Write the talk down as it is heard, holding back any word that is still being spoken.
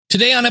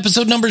Today on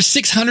episode number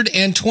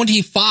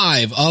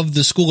 625 of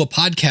the School of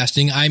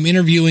Podcasting, I'm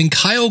interviewing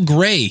Kyle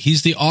Gray.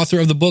 He's the author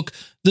of the book,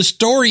 The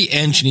Story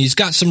Engine. He's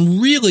got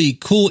some really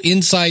cool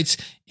insights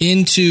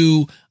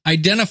into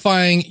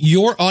identifying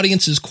your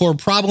audience's core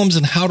problems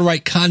and how to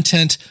write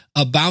content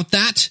about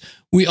that.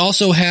 We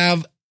also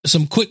have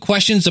some quick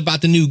questions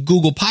about the new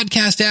Google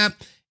Podcast app,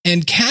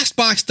 and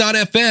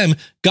Castbox.fm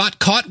got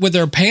caught with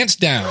their pants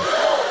down.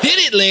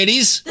 Hit it,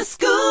 ladies! The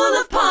School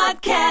of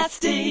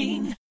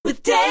Podcasting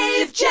with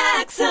Dave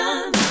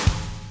Jackson.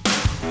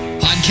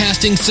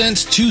 Podcasting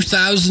since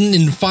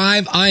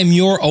 2005. I'm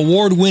your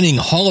award-winning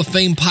Hall of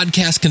Fame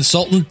podcast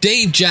consultant,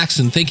 Dave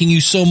Jackson. Thanking you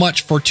so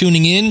much for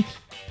tuning in.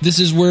 This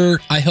is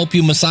where I help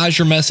you massage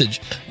your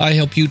message. I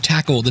help you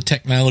tackle the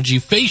technology,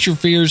 face your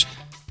fears,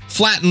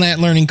 flatten that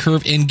learning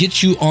curve, and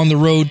get you on the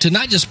road to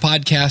not just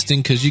podcasting,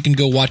 because you can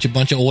go watch a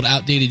bunch of old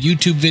outdated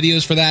YouTube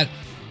videos for that.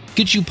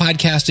 Get you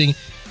podcasting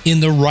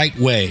in the right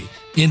way,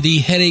 in the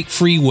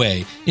headache-free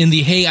way, in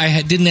the, hey,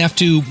 I didn't have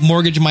to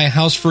mortgage my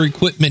house for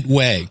equipment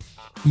way.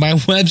 My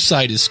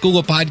website is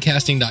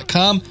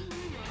schoolofpodcasting.com.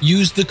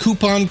 Use the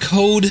coupon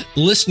code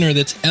LISTENER,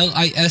 that's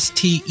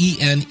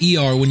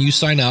LISTENER, when you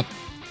sign up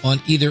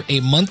on either a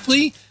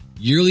monthly,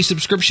 yearly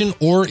subscription,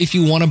 or if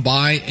you want to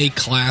buy a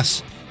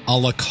class a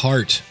la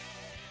carte.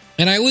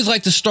 And I always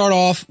like to start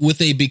off with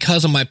a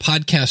because of my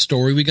podcast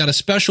story. We got a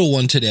special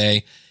one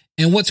today.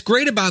 And what's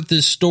great about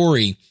this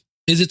story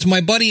is it's my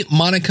buddy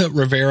Monica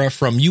Rivera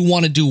from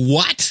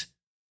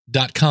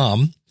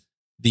YouWannaDoWhat.com,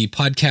 the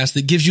podcast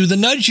that gives you the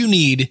nudge you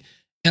need.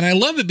 And I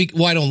love it.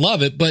 Well, I don't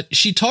love it, but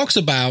she talks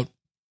about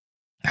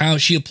how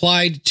she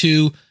applied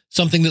to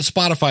something that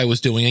Spotify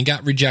was doing and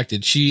got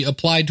rejected. She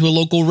applied to a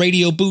local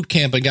radio boot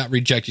camp and got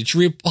rejected. She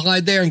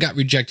reapplied there and got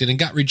rejected and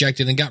got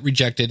rejected and got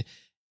rejected.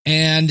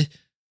 And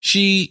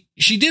she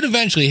did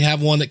eventually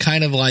have one that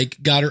kind of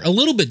like got her a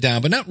little bit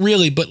down, but not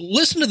really. But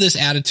listen to this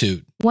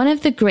attitude. One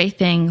of the great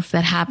things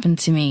that happened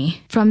to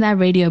me from that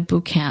radio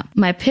boot camp,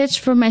 my pitch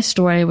for my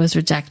story was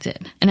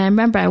rejected. And I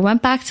remember I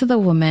went back to the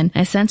woman,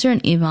 I sent her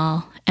an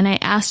email, and I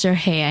asked her,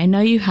 hey, I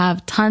know you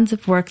have tons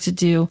of work to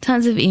do,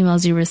 tons of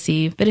emails you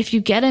receive, but if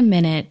you get a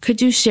minute,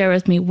 could you share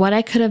with me what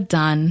I could have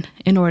done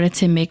in order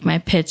to make my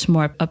pitch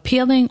more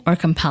appealing or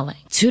compelling?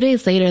 2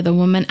 days later, the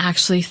woman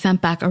actually sent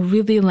back a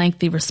really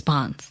lengthy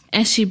response,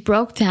 and she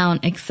broke down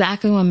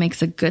exactly what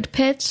makes a good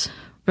pitch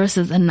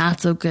versus a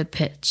not so good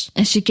pitch.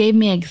 And she gave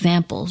me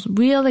examples,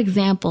 real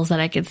examples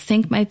that I could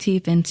sink my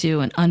teeth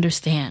into and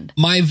understand.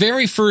 My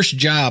very first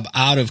job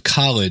out of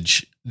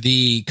college,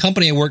 the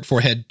company I worked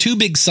for had two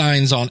big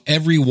signs on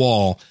every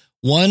wall.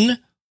 One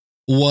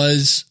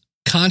was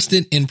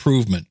constant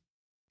improvement.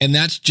 And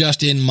that's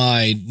just in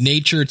my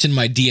nature. It's in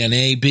my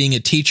DNA. Being a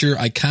teacher,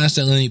 I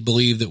constantly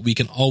believe that we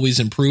can always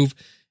improve.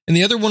 And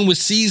the other one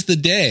was seize the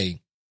day.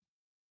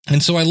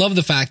 And so I love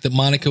the fact that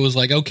Monica was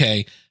like,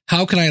 okay,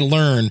 how can I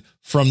learn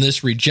from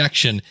this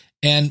rejection?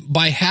 And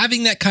by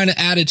having that kind of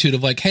attitude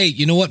of like, hey,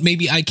 you know what?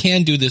 Maybe I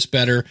can do this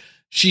better.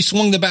 She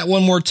swung the bat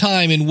one more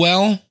time. And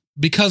well,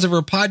 because of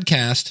her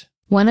podcast,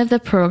 one of the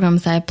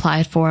programs I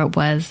applied for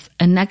was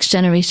a next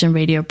generation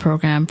radio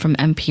program from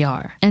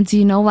NPR. And do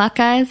you know what,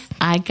 guys?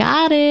 I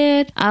got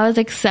it. I was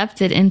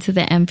accepted into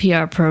the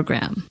NPR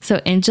program.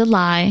 So in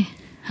July,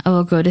 I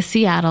will go to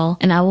Seattle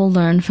and I will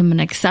learn from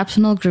an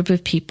exceptional group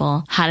of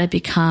people how to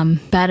become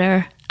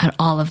better at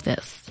all of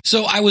this.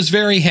 So I was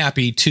very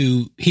happy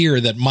to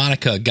hear that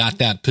Monica got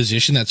that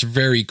position. That's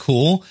very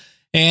cool.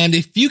 And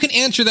if you can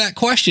answer that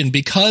question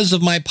because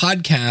of my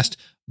podcast,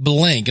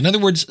 blank. In other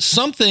words,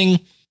 something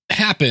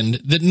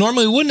happened that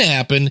normally wouldn't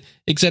happen,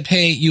 except,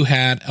 hey, you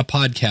had a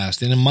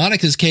podcast. And in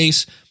Monica's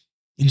case,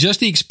 just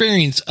the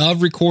experience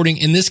of recording,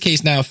 in this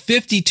case now,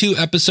 52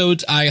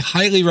 episodes. I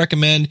highly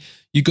recommend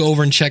you go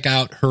over and check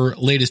out her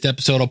latest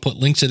episode. I'll put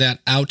links to that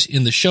out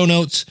in the show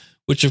notes,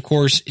 which of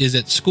course is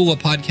at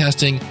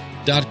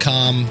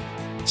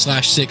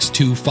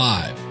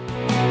schoolofpodcasting.com/625.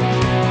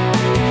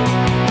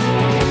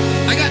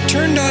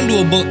 Turned on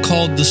to a book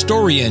called The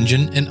Story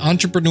Engine, an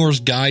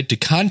entrepreneur's guide to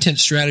content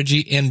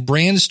strategy and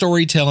brand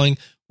storytelling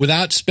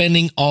without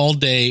spending all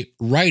day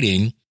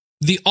writing.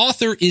 The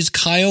author is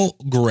Kyle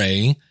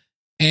Gray,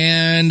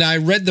 and I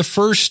read the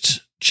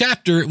first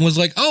chapter and was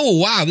like, oh,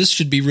 wow, this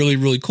should be really,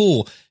 really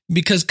cool.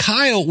 Because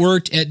Kyle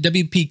worked at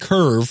WP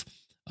Curve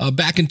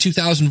back in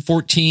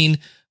 2014.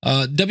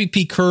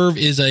 WP Curve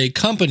is a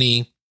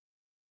company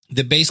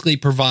that basically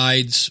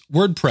provides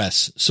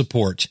WordPress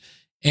support.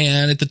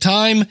 And at the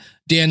time,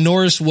 Dan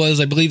Norris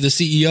was, I believe, the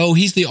CEO.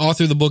 He's the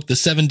author of the book, The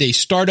 7-Day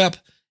Startup.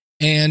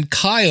 And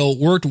Kyle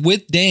worked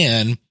with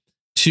Dan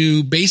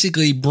to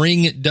basically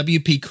bring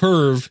WP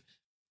Curve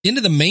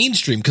into the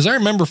mainstream. Because I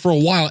remember for a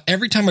while,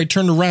 every time I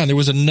turned around, there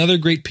was another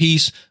great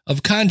piece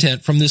of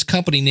content from this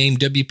company named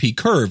WP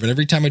Curve. And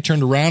every time I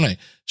turned around, I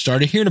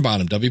started hearing about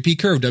them. WP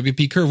Curve,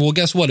 WP Curve. Well,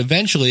 guess what?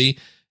 Eventually,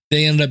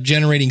 they ended up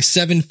generating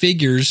 7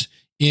 figures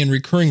in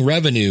recurring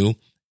revenue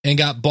and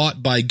got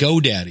bought by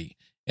GoDaddy.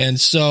 And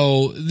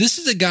so this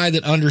is a guy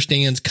that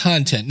understands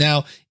content.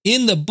 Now,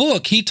 in the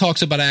book, he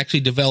talks about actually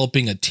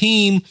developing a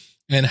team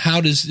and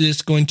how does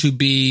this going to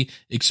be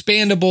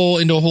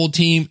expandable into a whole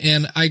team?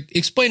 And I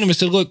explained to him, I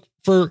said, look,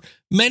 for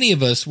many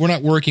of us, we're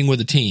not working with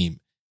a team.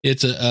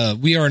 It's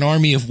we are an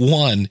army of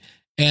one,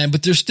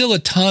 but there's still a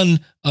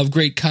ton of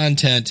great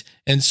content.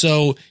 And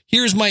so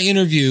here's my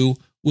interview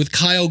with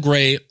Kyle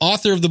Gray,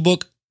 author of the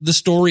book, The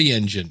Story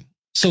Engine.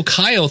 So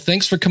Kyle,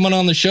 thanks for coming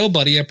on the show,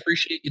 buddy. I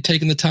appreciate you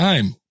taking the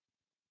time.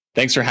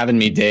 Thanks for having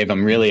me, Dave.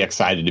 I'm really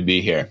excited to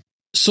be here.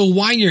 So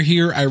while you're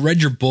here, I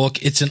read your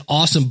book. It's an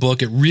awesome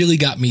book. It really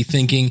got me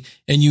thinking.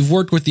 And you've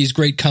worked with these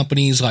great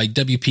companies like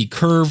WP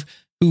Curve,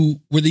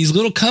 who were these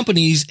little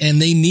companies and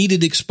they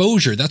needed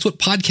exposure. That's what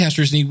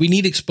podcasters need. We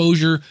need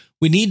exposure.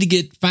 We need to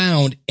get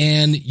found.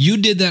 And you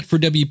did that for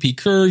WP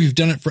Curve. You've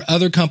done it for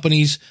other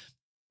companies.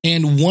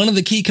 And one of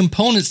the key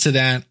components to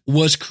that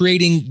was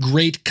creating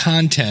great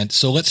content.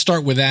 So let's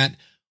start with that.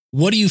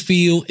 What do you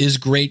feel is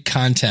great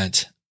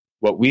content?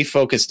 What we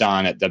focused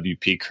on at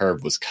WP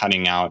Curve was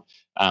cutting out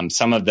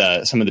some of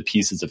the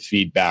pieces of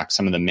feedback,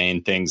 some of the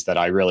main things that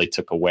I really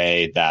took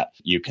away that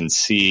you can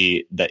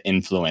see the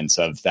influence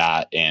of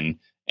that in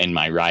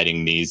my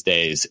writing these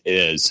days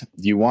is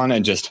you want to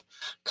just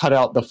cut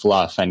out the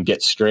fluff and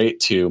get straight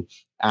to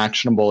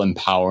actionable,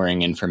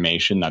 empowering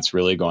information that's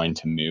really going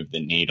to move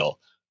the needle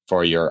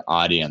for your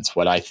audience.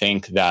 What I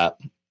think that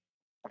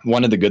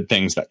one of the good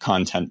things that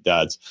content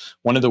does,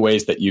 one of the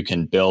ways that you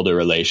can build a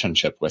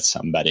relationship with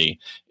somebody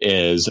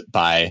is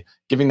by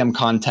giving them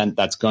content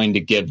that's going to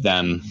give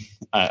them,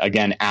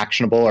 again,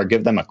 actionable or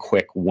give them a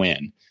quick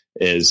win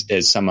is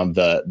some of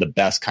the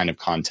best kind of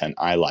content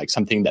I like.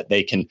 Something that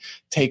they can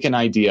take an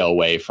idea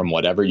away from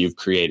whatever you've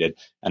created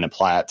and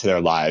apply it to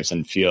their lives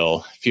and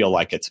feel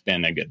like it's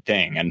been a good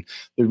thing. And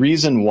the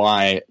reason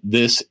why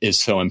this is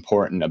so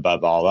important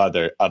above all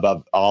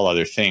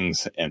other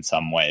things in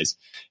some ways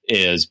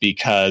is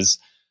because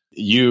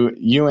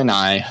you and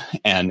I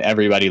and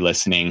everybody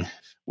listening,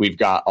 we've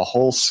got a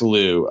whole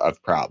slew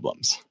of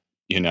problems,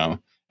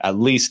 at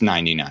least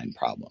 99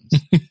 problems.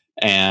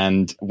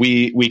 And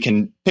we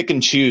can pick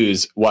and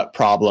choose what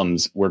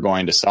problems we're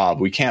going to solve.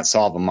 We can't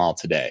solve them all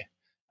today.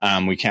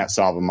 We can't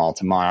solve them all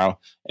tomorrow.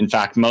 In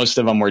fact, most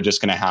of them we're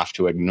just going to have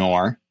to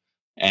ignore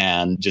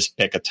and just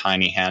pick a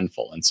tiny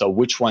handful. And so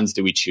which ones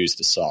do we choose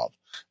to solve?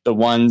 The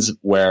ones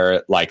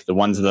the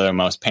ones that are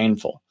most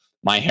painful.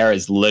 My hair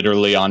is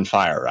literally on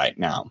fire right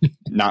now.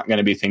 Not going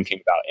to be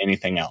thinking about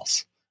anything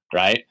else,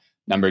 right?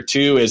 Number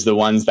 2 is the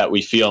ones that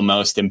we feel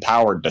most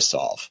empowered to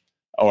solve,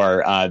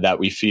 or that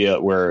we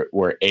feel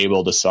we're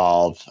able to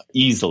solve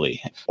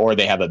easily, or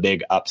they have a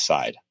big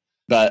upside.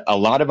 But a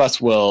lot of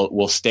us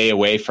will stay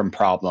away from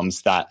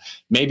problems that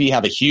maybe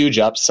have a huge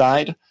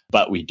upside,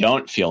 but we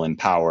don't feel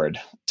empowered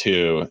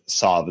to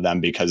solve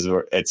them because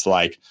it's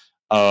like,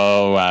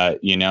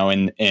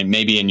 and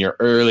maybe in your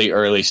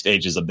early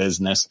stages of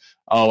business,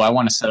 I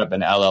want to set up an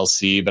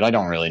LLC, but I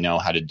don't really know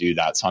how to do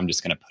that, so I'm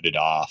just going to put it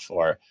off.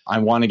 Or I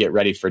want to get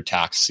ready for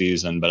tax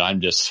season, but I'm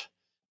just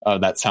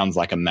that sounds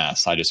like a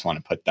mess. I just want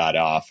to put that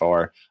off.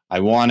 Or I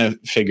want to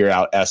figure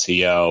out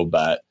SEO,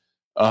 but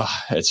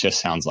it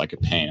just sounds like a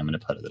pain. I'm going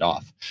to put it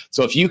off.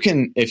 So if you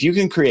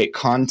can create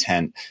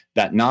content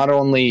that not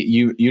only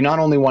you not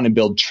only want to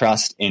build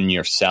trust in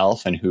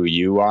yourself and who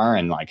you are,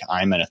 and like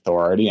I'm an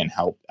authority and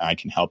I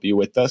can help you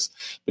with this,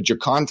 but your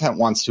content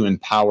wants to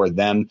empower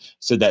them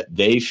so that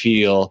they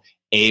feel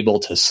able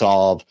to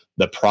solve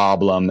the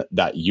problem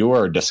that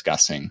you're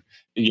discussing.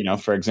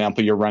 For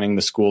example, you're running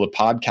the school of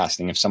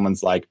podcasting. If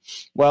someone's like,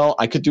 well,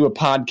 I could do a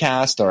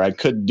podcast or I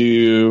could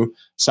do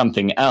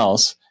something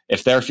else.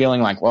 If they're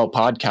feeling like, well,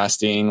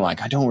 podcasting,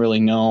 like, I don't really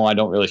know, I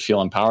don't really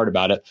feel empowered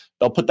about it,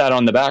 they'll put that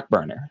on the back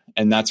burner.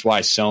 And that's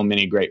why so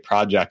many great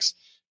projects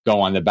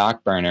go on the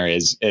back burner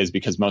is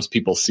because most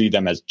people see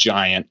them as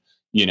giant,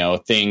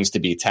 things to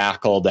be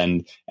tackled.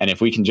 And if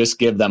we can just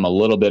give them a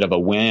little bit of a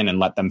win and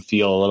let them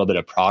feel a little bit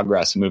of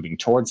progress moving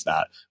towards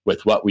that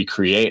with what we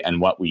create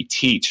and what we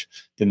teach,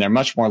 then they're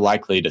much more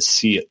likely to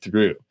see it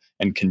through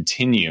and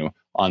continue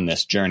on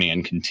this journey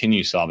and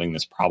continue solving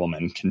this problem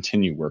and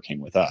continue working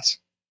with us.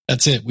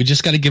 That's it. We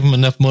just got to give them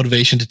enough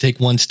motivation to take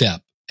one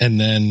step. And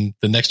then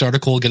the next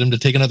article will get them to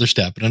take another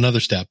step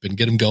and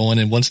get them going.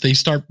 And once they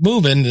start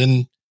moving,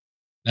 then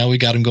now we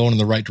got them going in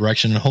the right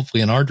direction and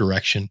hopefully in our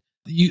direction.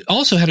 You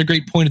also had a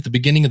great point at the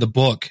beginning of the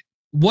book.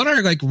 What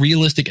are like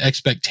realistic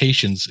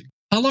expectations?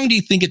 How long do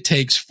you think it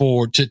takes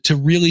to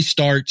really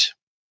start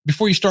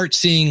before you start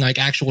seeing like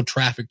actual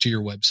traffic to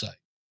your website?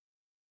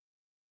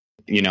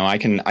 I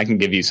can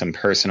give you some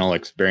personal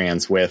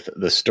experience with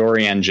the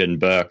Story Engine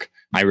book.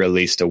 I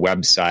released a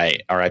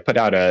website, or I put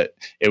out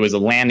it was a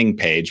landing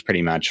page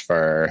pretty much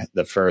for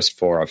the first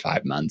 4 or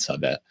 5 months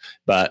of it.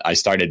 But I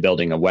started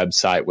building a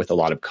website with a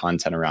lot of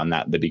content around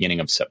that at the beginning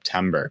of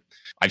September.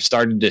 I've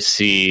started to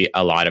see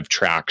a lot of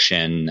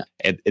traction.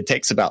 It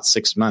takes about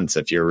 6 months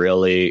if you're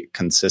really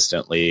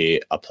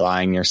consistently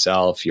applying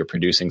yourself, you're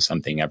producing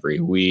something every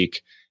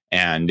week,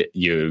 and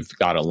you've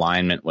got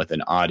alignment with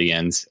an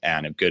audience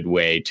and a good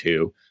way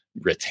to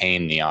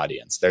retain the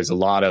audience. There's a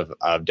lot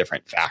of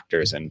different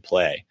factors in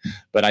play,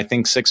 but I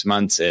think 6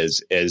 months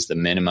is the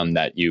minimum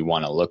that you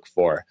want to look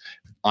for.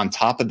 on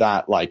top of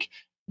that, like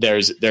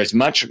there's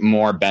much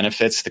more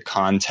benefits to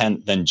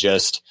content than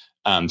just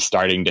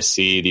starting to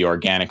see the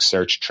organic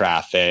search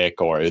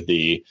traffic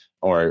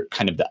or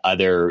kind of the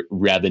other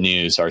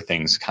revenues or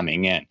things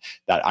coming in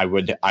that I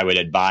would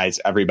advise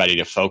everybody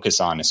to focus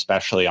on,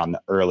 especially on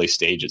the early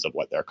stages of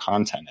what their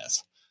content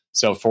is.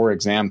 So for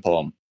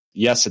example,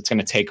 yes, it's going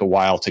to take a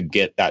while to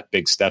get that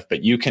big stuff,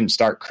 but you can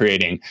start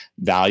creating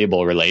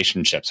valuable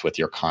relationships with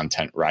your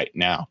content right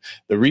now.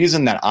 The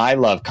reason that I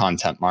love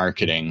content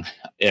marketing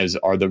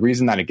or the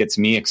reason that it gets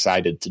me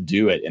excited to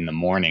do it in the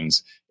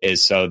mornings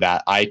is so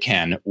that I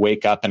can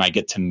wake up and I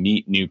get to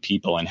meet new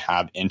people and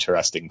have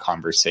interesting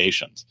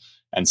conversations.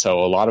 And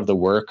so a lot of the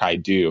work I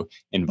do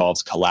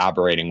involves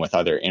collaborating with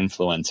other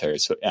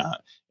influencers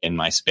in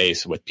my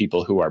space, with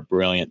people who are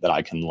brilliant that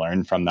I can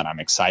learn from, that I'm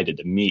excited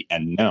to meet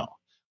and know,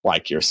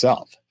 like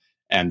yourself.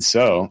 And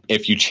so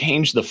if you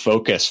change the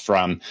focus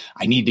from,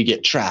 I need to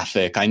get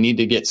traffic, I need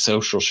to get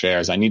social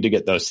shares, I need to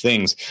get those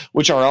things,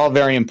 which are all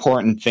very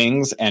important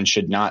things and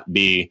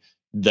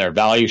their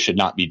value should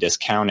not be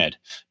discounted.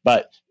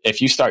 But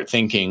if you start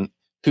thinking,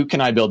 who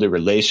can I build a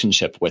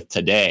relationship with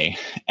today?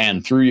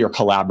 And through your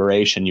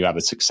collaboration, you have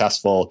a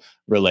successful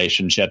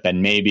relationship,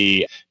 and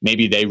maybe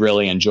they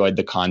really enjoyed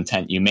the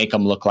content. You make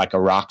them look like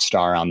a rock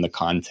star on the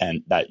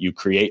content that you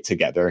create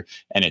together,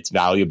 and it's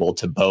valuable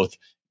to both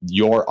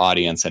your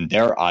audience and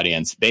their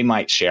audience. They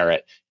might share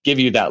it, give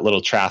you that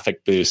little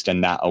traffic boost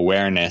and that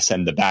awareness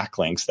and the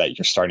backlinks that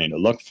you're starting to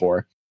look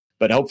for.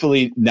 But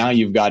hopefully now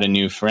you've got a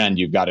new friend,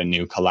 you've got a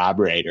new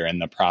collaborator in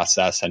the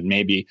process, and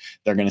maybe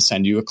they're going to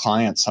send you a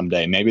client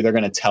someday. Maybe they're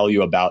going to tell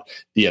you about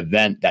the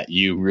event that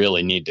you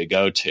really need to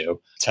go to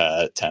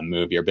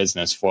move your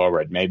business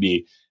forward.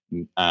 Maybe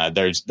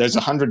there's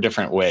 100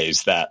 different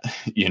ways that,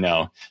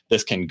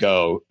 this can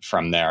go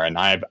from there. And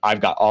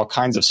I've got all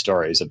kinds of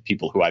stories of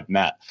people who I've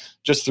met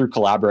just through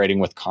collaborating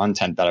with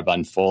content that have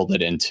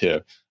unfolded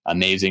into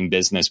amazing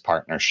business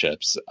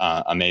partnerships,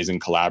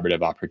 amazing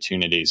collaborative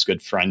opportunities, good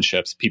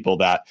friendships, people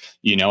that,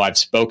 I've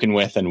spoken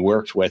with and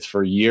worked with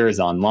for years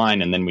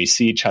online. And then we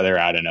see each other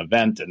at an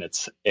event, and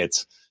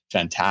it's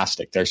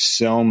fantastic. There's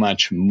so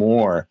much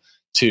more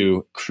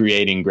to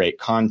creating great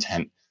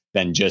content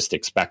than just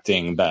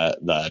expecting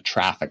the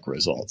traffic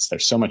results.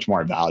 There's so much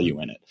more value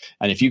in it.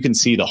 And if you can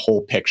see the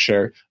whole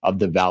picture of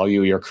the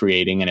value you're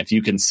creating, and if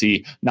you can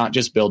see not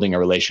just building a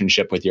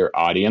relationship with your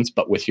audience,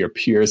 but with your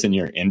peers in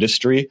your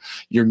industry,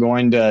 you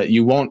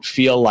won't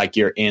feel like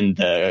you're in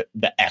the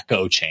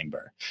echo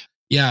chamber.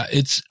 Yeah,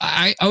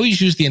 I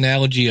always use the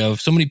analogy of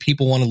so many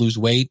people want to lose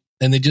weight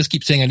and they just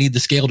keep saying, I need the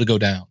scale to go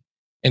down.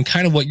 And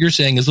kind of what you're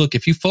saying is, look,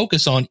 if you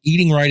focus on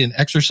eating right and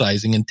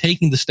exercising and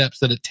taking the steps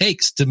that it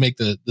takes to make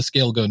the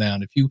scale go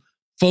down, if you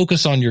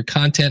focus on your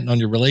content and on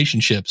your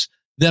relationships,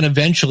 then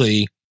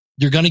eventually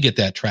you're going to get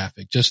that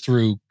traffic just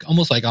through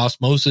almost like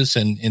osmosis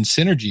and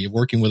synergy of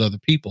working with other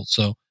people.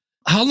 So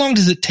how long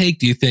does it take,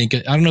 do you think?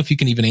 I don't know if you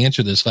can even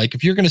answer this. Like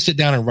if you're going to sit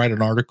down and write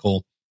an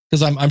article,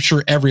 because I'm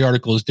sure every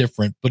article is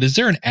different, but is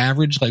there an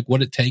average, like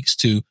what it takes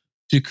to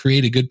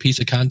create a good piece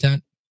of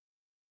content?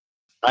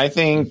 I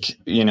think,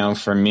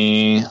 for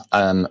me,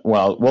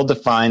 we'll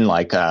define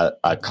like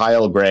a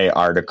Kyle Gray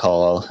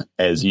article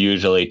as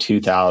usually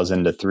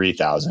 2,000 to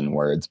 3,000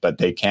 words, but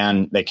they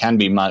can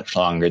be much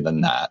longer than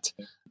that.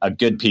 A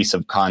good piece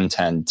of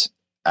content,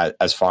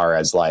 as far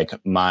as like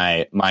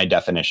my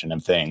definition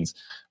of things,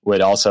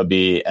 would also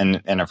be,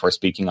 and if we're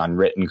speaking on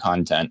written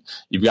content,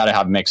 you've got to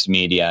have mixed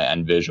media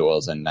and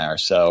visuals in there.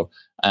 So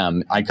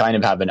I kind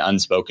of have an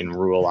unspoken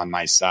rule on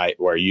my site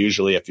where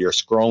usually if you're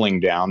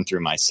scrolling down through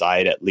my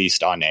site, at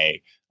least on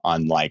a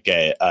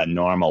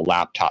normal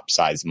laptop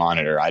size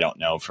monitor, I don't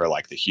know for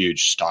like the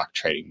huge stock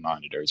trading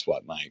monitors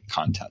what my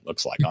content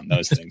looks like on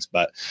those things,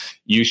 but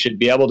you should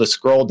be able to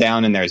scroll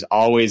down and there's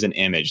always an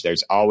image,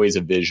 there's always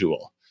a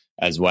visual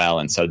as well.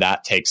 And so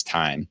that takes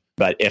time.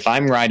 But if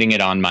I'm writing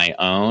it on my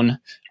own,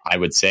 I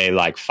would say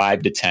like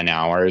 5 to 10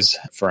 hours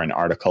for an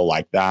article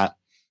like that.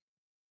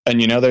 And,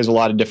 there's a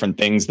lot of different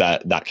things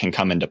that can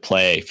come into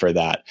play for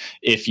that.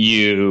 If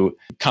you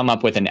come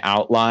up with an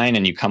outline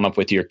and you come up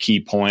with your key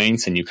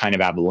points and you kind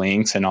of have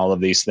links and all of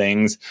these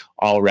things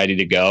all ready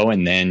to go,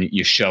 and then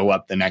you show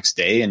up the next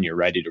day and you're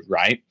ready to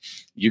write,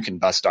 you can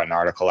bust an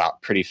article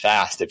out pretty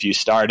fast. If you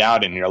start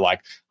out and you're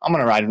like, I'm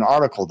going to write an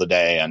article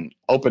today and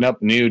open up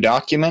new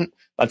document,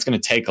 that's going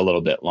to take a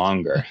little bit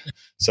longer.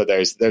 So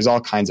there's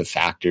all kinds of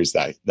factors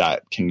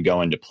that can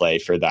go into play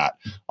for that.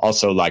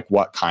 Also, like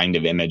what kind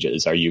of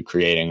images are you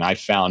creating? I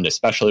found,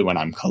 especially when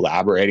I'm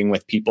collaborating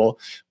with people,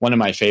 one of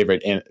my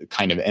favorite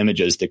kind of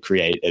images to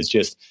create is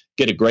just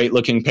get a great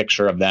looking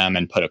picture of them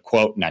and put a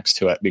quote next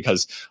to it.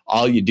 Because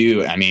all you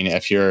do, I mean,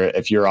 if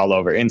you're all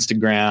over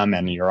Instagram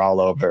and you're all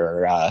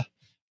over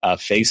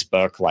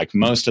Facebook, like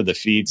most of the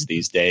feeds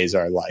these days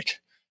are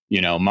like,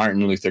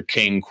 Martin Luther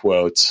King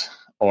quotes,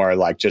 or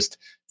like just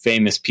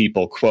famous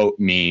people quote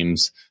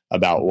memes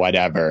about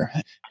whatever.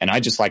 And I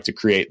just like to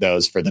create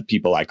those for the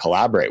people I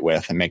collaborate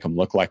with and make them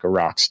look like a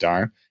rock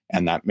star.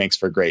 And that makes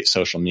for great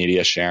social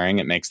media sharing.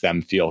 It makes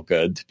them feel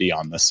good to be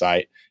on the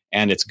site.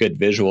 and it's good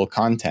visual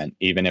content.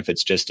 Even if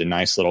it's just a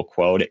nice little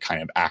quote, it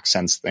kind of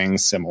accents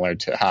things similar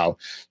to how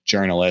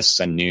journalists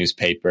and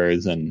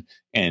newspapers and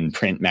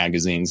print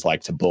magazines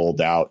like to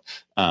bold out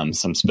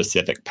some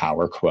specific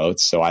power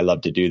quotes. So I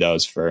love to do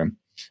those for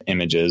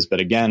images.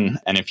 But again,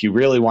 and if you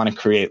really want to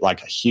create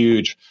like a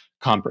huge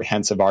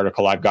comprehensive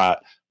article, I've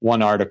got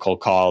one article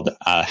called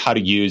How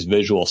to Use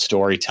Visual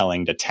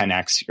Storytelling to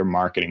 10x Your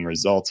Marketing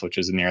Results, which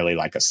is nearly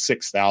like a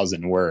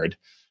 6,000 word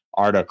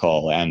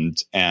article.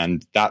 And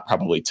that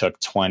probably took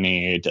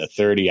 20 to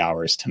 30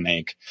 hours to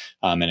make.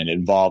 And it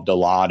involved a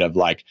lot of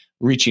like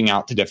reaching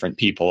out to different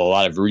people, a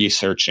lot of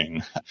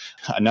researching.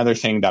 Another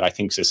thing that I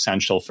think is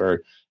essential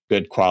for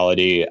good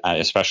quality,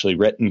 especially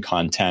written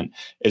content,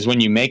 is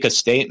when you make a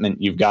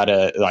statement, you've got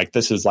to, like,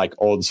 this is like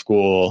old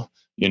school,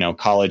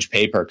 college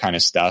paper kind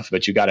of stuff,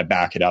 but you got to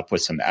back it up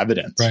with some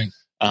evidence. Right.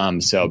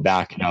 So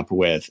back it up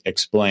with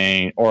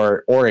explain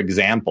or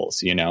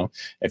examples.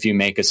 If you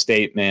make a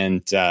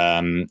statement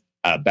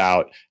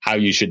about how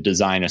you should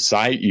design a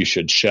site, you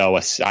should show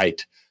a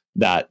site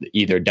that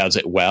either does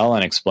it well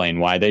and explain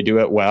why they do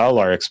it well,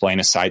 or explain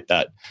a site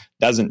that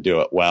doesn't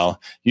do it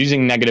well.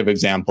 Using negative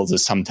examples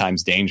is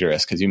sometimes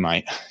dangerous because you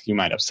might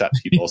upset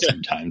people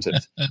sometimes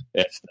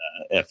if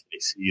they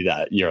see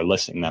that you're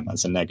listing them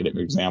as a negative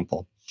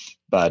example.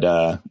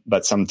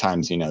 But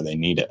sometimes, they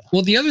need it.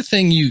 Well, the other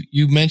thing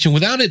you mentioned,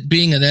 without it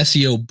being an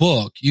SEO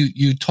book,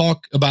 you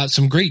talk about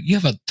you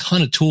have a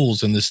ton of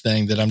tools in this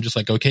thing that I'm just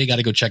like, okay, got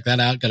to go check that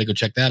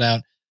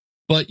out.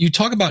 But you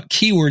talk about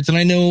keywords, and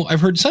I know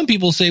I've heard some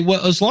people say,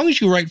 well, as long as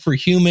you write for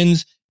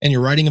humans and you're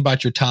writing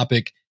about your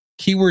topic,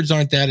 keywords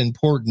aren't that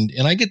important.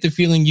 And I get the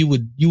feeling you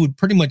would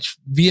pretty much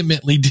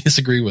vehemently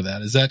disagree with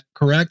that. Is that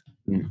correct?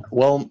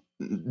 Well,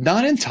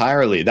 not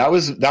entirely. That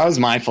was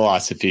my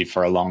philosophy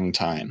for a long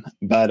time,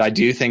 but I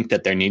do think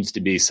that there needs to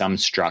be some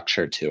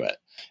structure to it.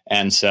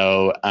 And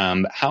so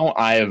how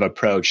I have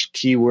approached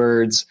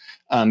keywords,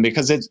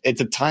 because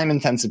it's a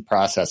time-intensive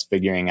process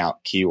figuring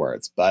out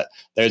keywords, but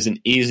there's an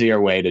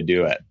easier way to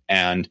do it.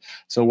 And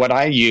so what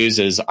I use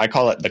is, I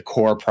call it the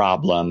core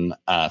problem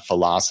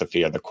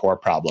philosophy, or the core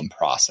problem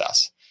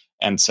process.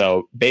 And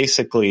so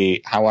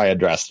basically how I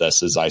address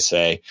this is, I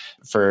say,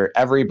 for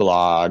every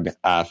blog,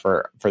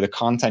 for the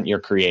content you're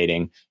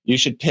creating, you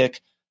should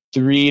pick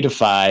 3 to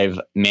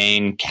 5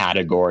 main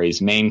categories,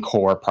 main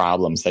core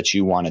problems that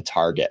you want to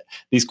target.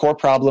 These core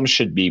problems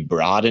should be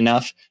broad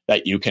enough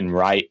that you can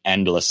write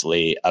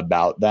endlessly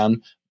about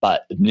them,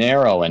 but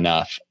narrow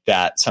enough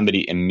that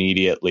somebody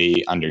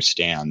immediately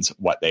understands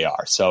what they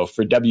are. So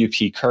for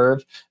WP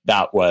Curve,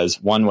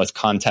 one was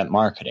content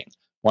marketing.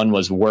 One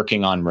was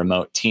working on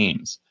remote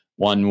teams.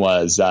 One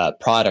was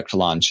product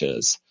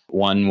launches.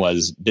 One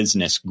was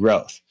business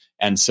growth.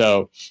 And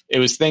so it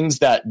was things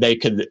that they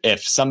could,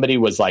 if somebody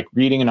was like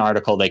reading an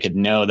article, they could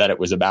know that it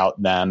was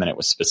about them and it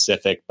was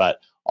specific,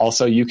 but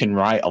also you can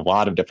write a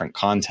lot of different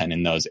content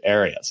in those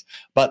areas.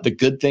 But the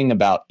good thing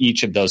about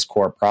each of those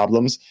core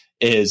problems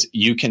is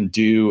you can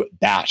do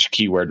batch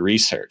keyword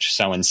research.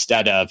 So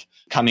instead of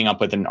coming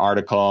up with an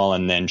article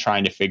and then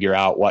trying to figure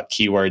out what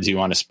keywords you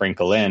want to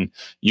sprinkle in,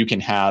 you can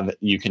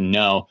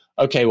know,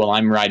 okay, well,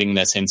 I'm writing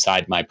this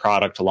inside my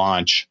product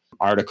launch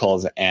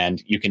articles,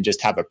 and you can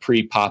just have a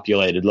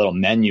pre-populated little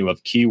menu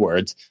of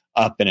keywords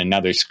up in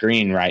another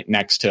screen right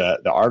next to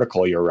the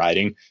article you're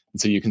writing.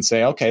 And so you can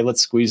say, okay, let's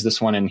squeeze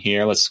this one in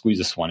here. Let's squeeze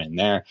this one in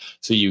there.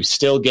 So you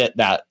still get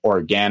that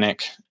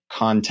organic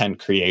content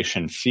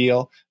creation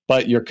feel,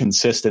 but you're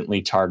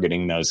consistently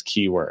targeting those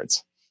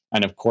keywords.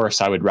 And of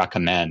course, I would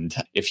recommend,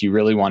 if you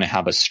really want to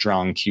have a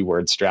strong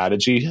keyword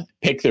strategy,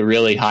 pick the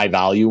really high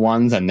value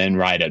ones and then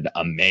write an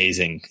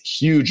amazing,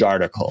 huge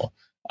article,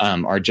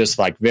 or just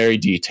like very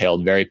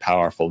detailed, very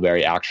powerful,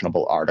 very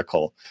actionable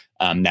article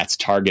that's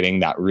targeting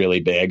that really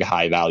big,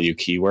 high value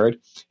keyword.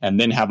 And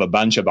then have a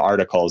bunch of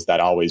articles that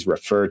always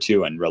refer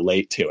to and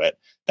relate to it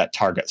that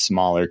target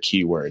smaller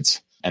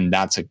keywords. And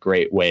that's a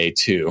great way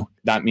too.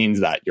 That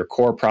means that your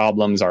core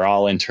problems are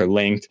all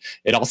interlinked.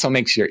 It also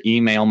makes your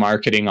email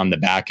marketing on the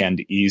back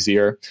end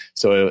easier.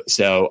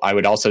 So I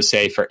would also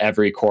say, for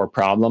every core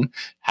problem,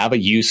 have a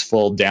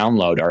useful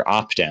download or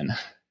opt-in.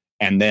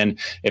 And then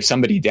if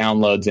somebody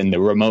downloads in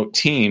the remote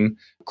team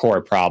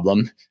core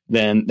problem,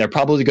 then they're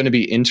probably going to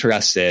be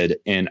interested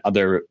in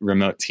other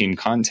remote team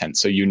content.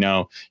 So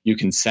you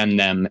can send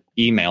them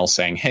emails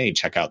saying, hey,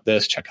 check out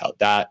this, check out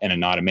that, in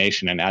an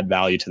automation, and add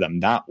value to them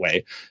that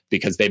way,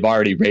 because they've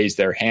already raised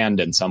their hand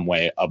in some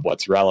way of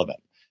what's relevant.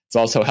 It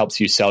also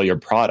helps you sell your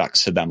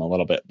products to them a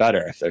little bit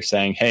better. If they're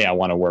saying, hey, I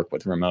want to work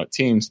with remote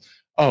teams.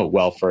 Oh,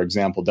 well, for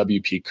example,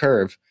 WP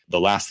Curve, the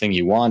last thing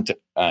you want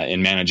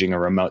in managing a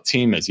remote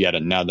team is yet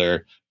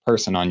another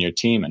person on your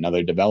team,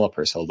 another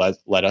developer. So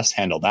let us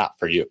handle that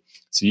for you.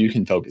 So you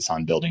can focus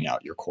on building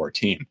out your core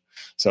team.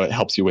 So it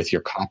helps you with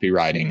your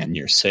copywriting and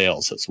your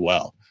sales as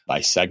well, by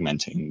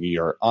segmenting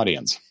your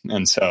audience.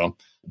 And so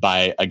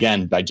by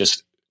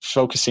just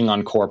focusing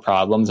on core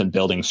problems and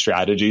building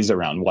strategies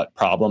around what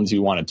problems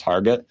you want to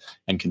target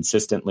and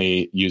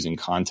consistently using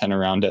content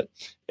around it,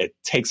 it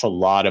takes a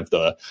lot of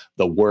the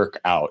work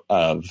out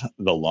of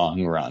the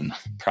long run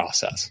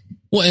process.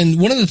 Well,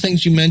 and one of the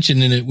things you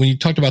mentioned in it, when you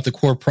talked about the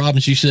core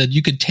problems, you said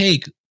you could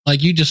take,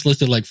 like you just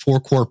listed like 4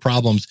 core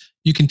problems.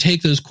 You can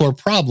take those core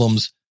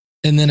problems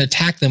and then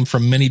attack them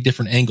from many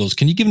different angles.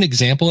 Can you give an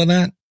example of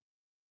that?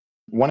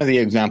 One of the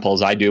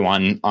examples I do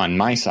on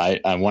my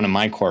site, one of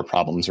my core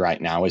problems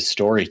right now is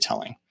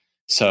storytelling.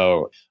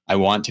 So I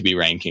want to be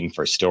ranking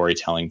for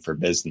storytelling for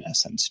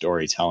business and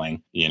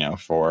storytelling,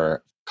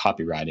 for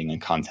copywriting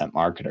and content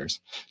marketers.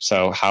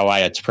 So how I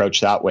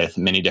approach that with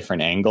many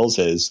different angles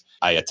is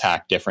I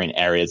attack different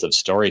areas of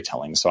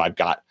storytelling. So I've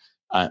got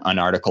an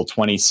article,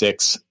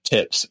 26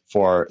 tips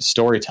for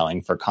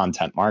storytelling for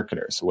content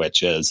marketers,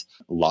 which is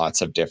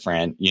lots of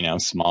different,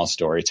 small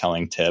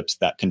storytelling tips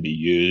that can be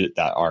used,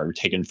 that are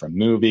taken from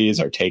movies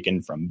or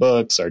taken from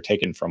books or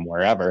taken from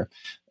wherever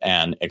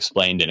and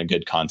explained in a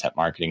good content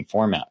marketing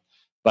format.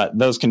 But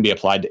those can be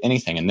applied to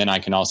anything. And then I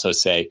can also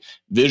say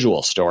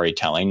visual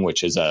storytelling,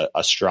 which is a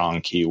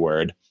strong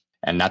keyword.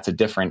 And that's a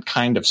different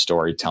kind of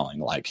storytelling.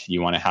 Like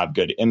you want to have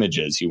good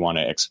images. You want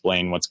to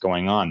explain what's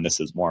going on.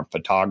 This is more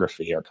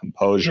photography or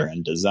composure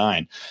and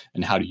design.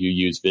 And how do you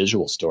use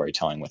visual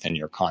storytelling within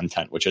your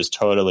content, which is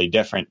totally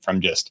different from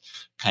just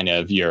kind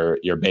of your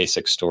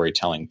basic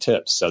storytelling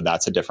tips. So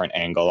that's a different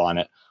angle on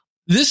it.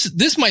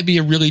 This might be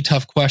a really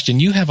tough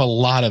question. You have a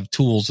lot of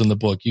tools in the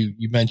book.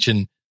 You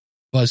mentioned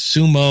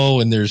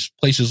BuzzSumo, and there's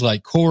places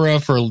like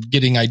Quora for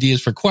getting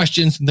ideas for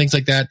questions and things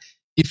like that.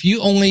 If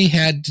you only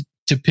had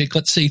to pick,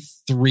 let's say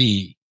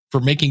 3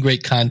 for making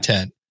great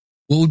content,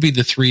 what would be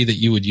the 3 that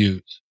you would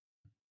use?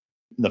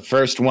 The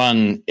first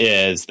one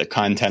is the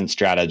content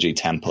strategy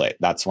template.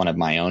 That's one of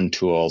my own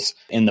tools.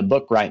 In the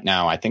book right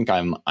now, I think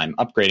I'm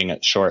upgrading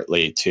it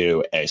shortly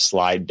to a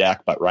slide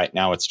deck, but right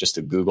now it's just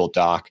a Google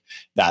Doc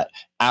that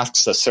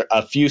asks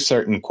a few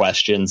certain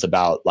questions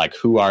about like,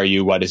 who are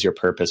you? What is your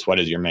purpose? What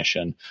is your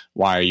mission?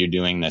 Why are you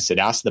doing this? It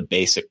asks the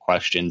basic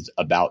questions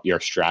about your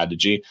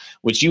strategy,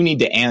 which you need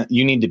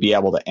to be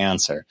able to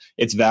answer.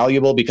 It's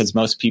valuable because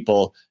most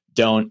people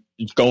don't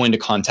go into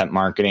content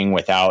marketing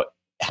without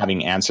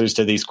having answers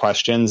to these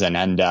questions and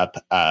end up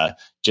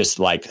just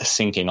like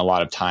sinking a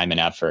lot of time and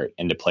effort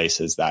into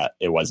places that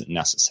it wasn't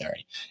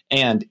necessary.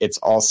 And it's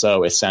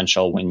also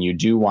essential when you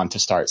do want to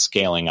start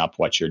scaling up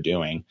what you're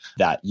doing,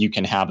 that you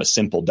can have a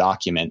simple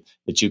document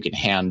that you can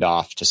hand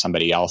off to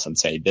somebody else and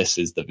say, this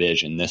is the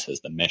vision, this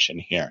is the mission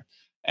here.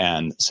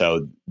 And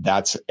so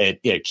that's it.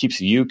 It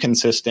keeps you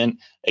consistent.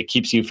 It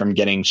keeps you from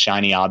getting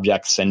shiny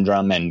object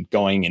syndrome and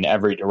going in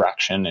every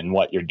direction in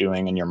what you're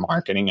doing in your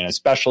marketing. And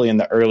especially in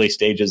the early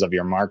stages of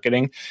your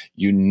marketing,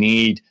 you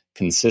need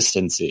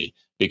consistency,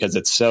 because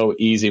it's so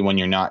easy when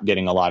you're not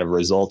getting a lot of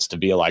results to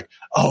be like,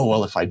 oh,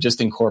 well, if I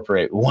just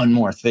incorporate one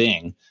more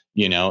thing,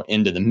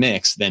 into the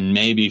mix, then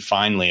maybe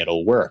finally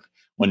it'll work.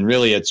 When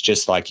really it's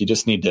just like you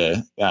just need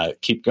to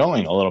keep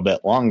going a little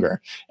bit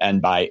longer.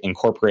 And by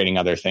incorporating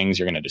other things,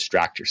 you're going to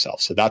distract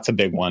yourself. So that's a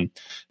big one.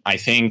 I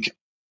think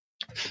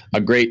a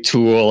great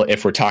tool,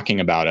 if we're talking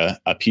about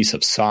a piece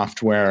of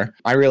software,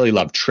 I really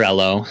love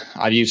Trello.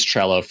 I've used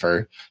Trello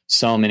for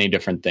so many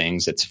different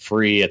things. It's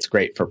free. It's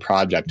great for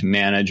project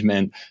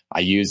management.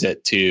 I use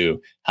it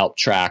to help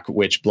track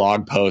which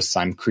blog posts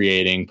I'm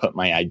creating, put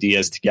my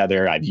ideas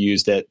together. I've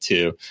used it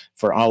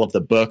for all of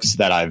the books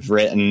that I've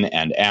written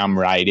and am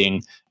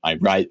writing. I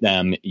write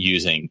them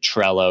using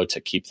Trello to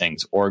keep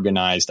things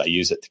organized. I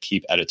use it to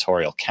keep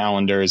editorial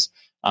calendars.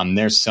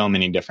 There's so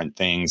many different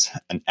things.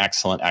 An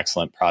excellent,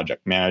 excellent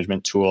project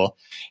management tool.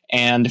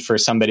 And for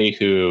somebody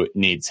who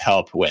needs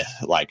help with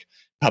like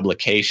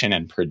publication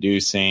and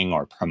producing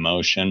or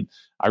promotion,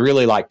 I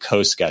really like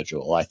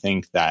CoSchedule. I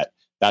think that's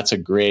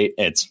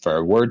it's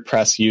for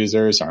WordPress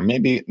users, or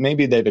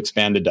maybe they've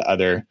expanded to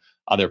other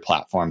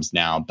platforms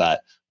now.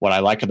 But what I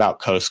like about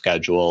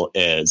CoSchedule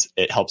is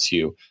it helps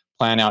you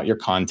plan out your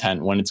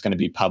content when it's going to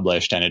be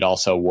published. And it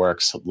also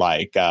works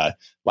like a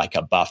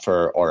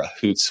buffer or a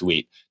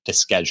Hootsuite to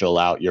schedule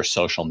out your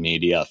social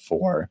media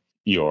for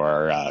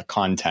your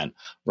content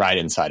right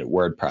inside of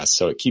WordPress.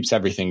 So it keeps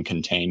everything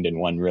contained in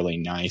one really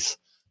nice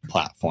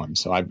platform.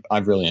 So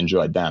I've really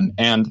enjoyed them.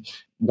 And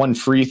one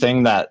free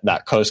thing that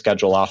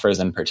CoSchedule offers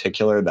in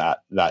particular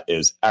that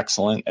is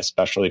excellent,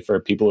 especially for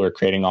people who are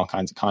creating all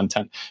kinds of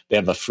content, they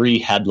have a free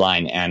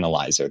headline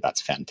analyzer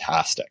that's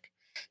fantastic.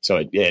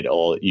 So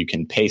you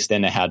can paste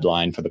in a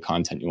headline for the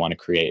content you want to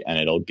create, and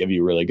it'll give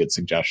you really good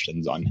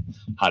suggestions on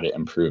how to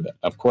improve it.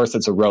 Of course,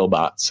 it's a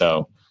robot,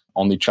 so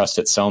only trust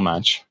it so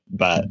much.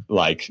 But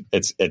like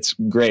it's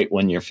great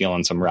when you're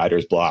feeling some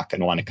writer's block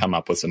and want to come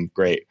up with some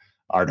great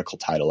article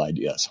title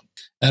ideas.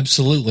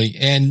 Absolutely.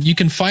 And you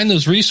can find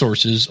those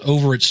resources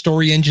over at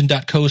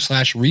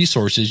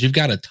storyengine.co/resources. You've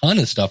got a ton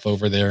of stuff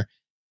over there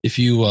if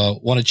you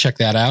want to check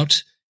that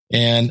out.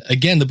 And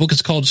again, the book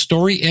is called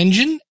Story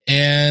Engine.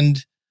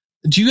 And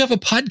do you have a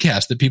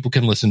podcast that people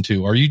can listen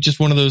to? Or are you just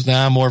one of those,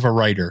 I'm more of a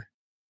writer?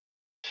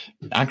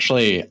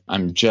 Actually,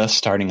 I'm just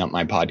starting up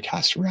my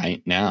podcast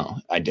right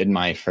now. I did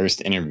my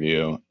first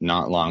interview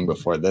not long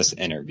before this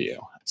interview.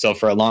 So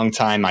for a long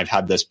time, I've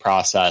had this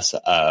process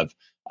of,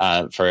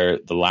 for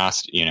the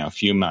last,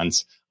 few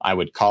months, I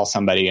would call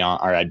somebody on,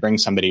 or I'd bring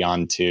somebody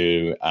on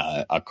to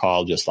a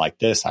call just like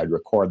this. I'd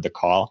record the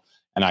call,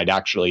 and I'd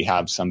actually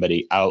have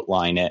somebody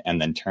outline it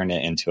and then turn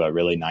it into a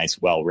really nice,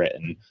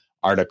 well-written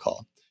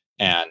article.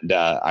 And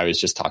I was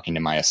just talking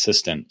to my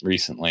assistant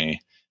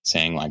recently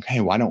saying like,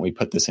 hey, why don't we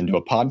put this into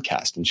a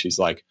podcast? And she's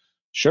like,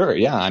 sure.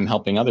 Yeah, I'm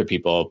helping other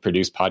people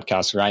produce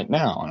podcasts right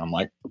now. And I'm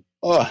like,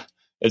 oh,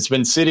 it's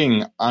been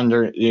sitting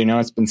under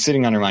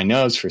my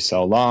nose for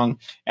so long.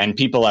 And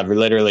people have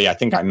literally, I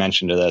think I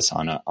mentioned this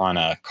on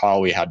a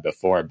call we had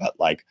before, but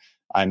like,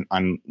 I'm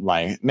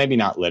like, maybe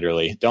not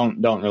literally,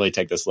 don't really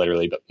take this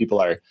literally, but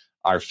people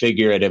are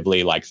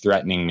figuratively like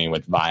threatening me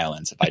with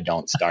violence if I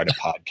don't start a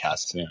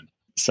podcast soon.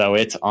 So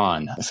it's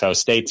on. So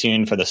stay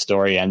tuned for the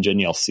Story Engine.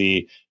 You'll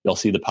see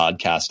the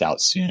podcast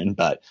out soon.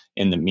 But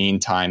in the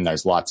meantime,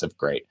 there's lots of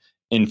great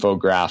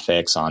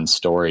infographics on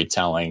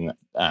storytelling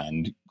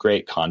and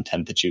great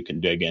content that you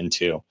can dig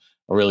into,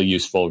 really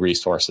useful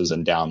resources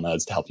and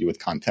downloads to help you with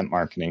content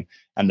marketing.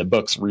 And the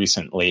book's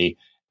recently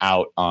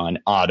out on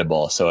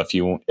Audible. So if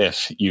you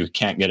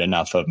can't get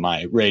enough of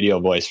my radio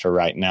voice for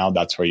right now,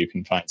 that's where you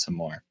can find some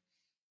more.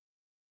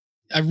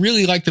 I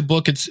really like the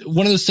book. It's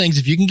one of those things,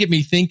 if you can get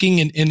me thinking,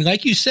 and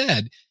like you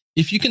said,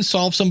 if you can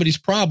solve somebody's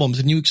problems,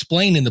 and you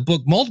explain in the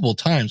book multiple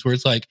times where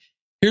it's like,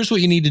 here's what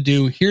you need to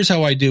do. Here's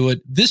how I do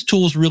it. This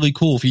tool is really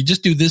cool. If you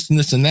just do this and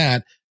this and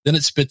that, then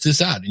it spits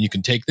this out, and you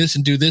can take this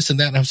and do this and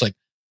that. And I was like,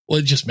 well,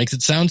 it just makes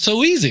it sound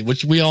so easy,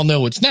 which we all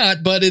know it's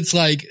not, but it's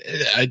like,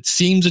 it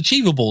seems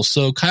achievable.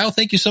 So Kyle,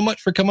 thank you so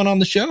much for coming on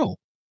the show.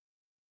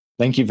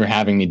 Thank you for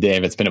having me,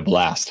 Dave. It's been a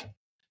blast.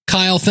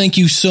 Kyle, thank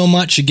you so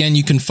much. Again,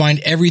 you can find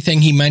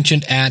everything he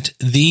mentioned at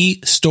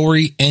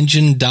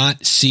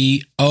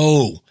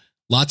thestoryengine.co.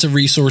 Lots of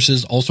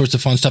resources, all sorts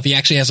of fun stuff. He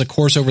actually has a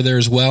course over there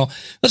as well.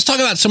 Let's talk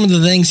about some of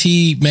the things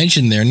he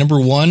mentioned there.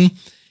 Number one,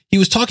 he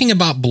was talking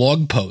about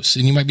blog posts.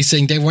 And you might be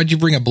saying, Dave, why'd you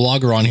bring a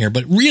blogger on here?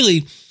 But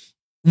really,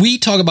 we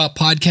talk about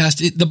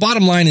podcasts. The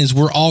bottom line is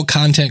we're all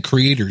content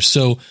creators.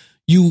 So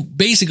you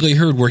basically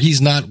heard where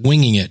he's not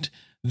winging it.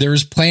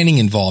 There's planning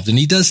involved, and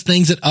he does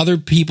things that other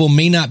people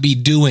may not be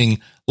doing,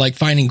 like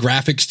finding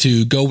graphics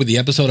to go with the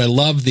episode. I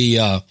love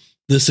the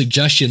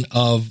suggestion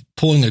of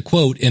pulling a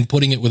quote and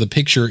putting it with a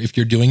picture if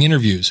you're doing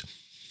interviews.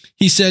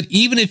 He said,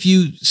 even if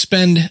you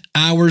spend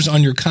hours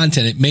on your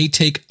content, it may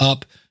take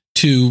up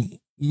to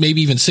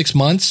maybe even 6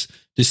 months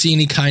to see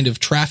any kind of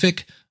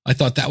traffic. I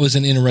thought that was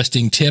an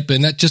interesting tip.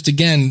 And that just,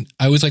 again,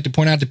 I always like to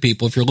point out to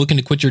people, if you're looking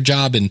to quit your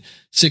job in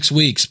 6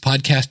 weeks,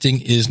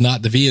 podcasting is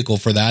not the vehicle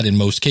for that in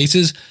most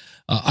cases.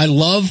 I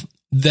love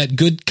that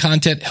good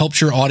content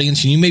helps your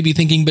audience. And you may be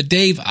thinking, but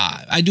Dave,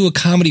 I do a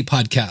comedy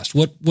podcast.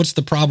 What's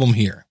the problem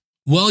here?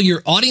 Well,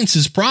 your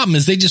audience's problem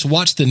is they just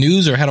watched the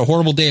news or had a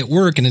horrible day at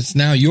work, and it's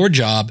now your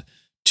job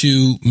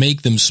to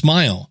make them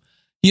smile.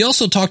 He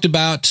also talked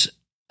about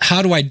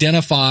how to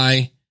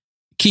identify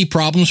key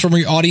problems from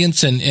your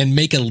audience and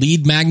make a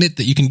lead magnet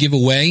that you can give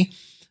away.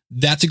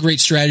 That's a great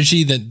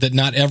strategy that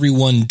not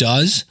everyone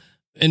does,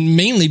 and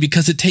mainly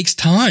because it takes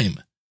time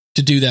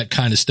to do that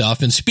kind of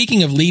stuff. And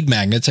speaking of lead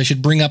magnets, I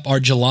should bring up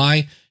our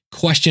July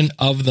question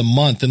of the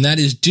month. And that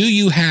is, do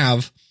you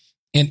have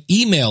an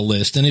email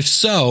list? And if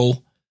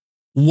so,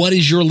 what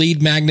is your lead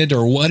magnet,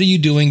 or what are you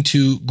doing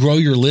to grow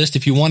your list?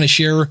 If you want to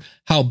share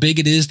how big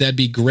it is, that'd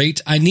be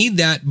great. I need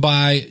that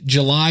by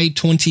July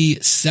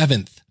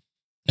 27th.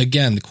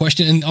 Again, the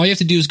question, and all you have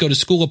to do is go to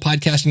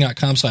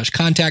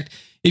schoolofpodcasting.com/contact.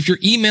 If you're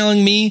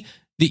emailing me,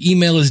 the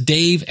email is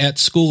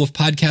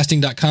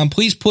dave@schoolofpodcasting.com.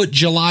 Please put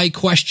July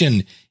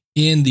question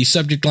in the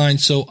subject line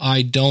so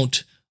I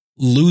don't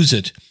lose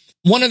it.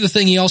 One other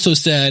thing he also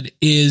said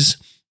is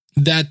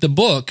that the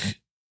book,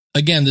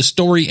 again, the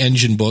Story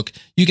Engine book,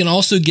 you can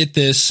also get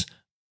this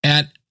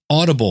at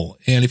Audible.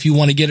 And if you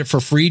want to get it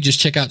for free, just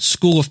check out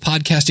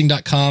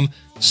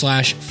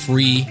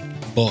schoolofpodcasting.com/free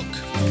book.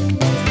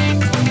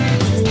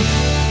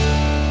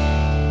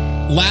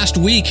 Last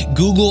week,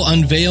 Google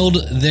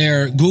unveiled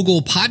their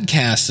Google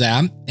Podcasts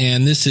app,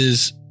 and this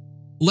is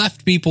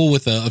left people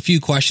with a few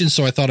questions,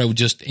 so I thought I would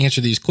just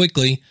answer these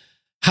quickly.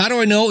 How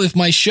do I know if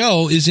my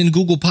show is in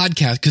Google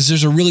Podcast? Because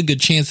there's a really good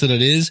chance that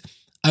it is.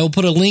 I will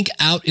put a link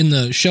out in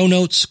the show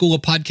notes,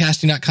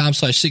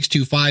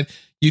 schoolofpodcasting.com/625.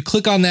 You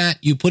click on that,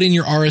 you put in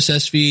your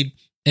RSS feed,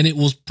 and it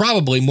will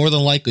probably more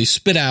than likely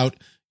spit out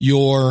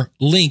your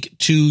link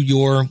to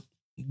your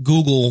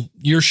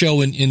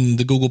show in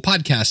the Google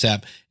Podcast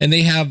app. And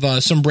they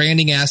have some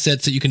branding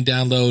assets that you can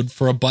download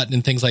for a button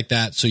and things like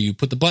that. So you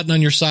put the button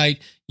on your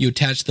site, you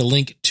attach the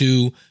link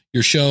to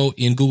your show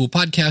in Google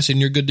Podcasts, and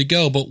you're good to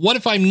go. But what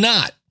if I'm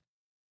not?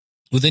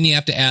 Well, then you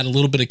have to add a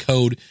little bit of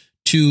code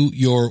to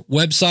your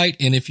website.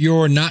 And if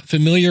you're not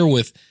familiar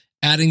with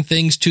adding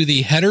things to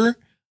the header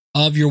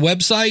of your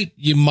website,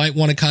 you might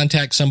want to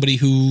contact somebody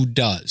who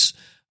does.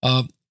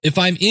 If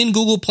I'm in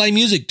Google Play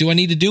Music, do I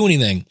need to do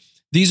anything?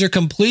 These are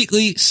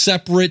completely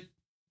separate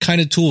kind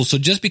of tools. So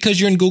just because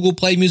you're in Google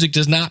Play Music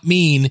does not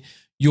mean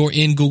you're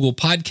in Google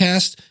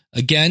Podcast.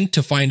 Again,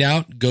 to find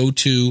out, go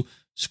to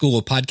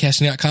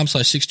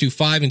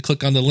schoolofpodcasting.com/625 and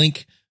click on the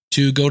link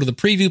to go to the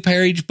preview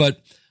page. But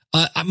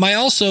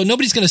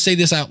nobody's going to say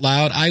this out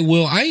loud.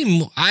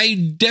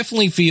 I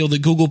definitely feel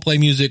that Google Play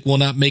Music will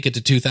not make it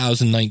to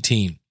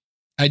 2019.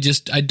 I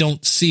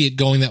don't see it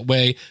going that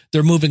way.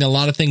 They're moving a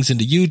lot of things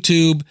into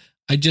YouTube.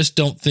 I just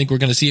don't think we're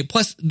going to see it.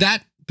 Plus,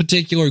 that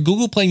particular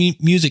Google Play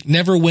Music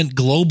never went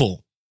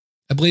global.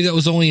 I believe that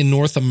was only in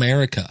North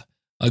America.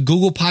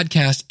 Google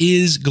Podcast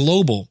is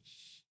global.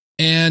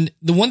 And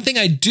the one thing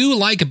I do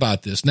like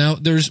about this, now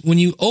when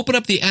you open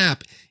up the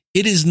app,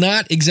 it is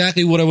not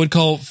exactly what I would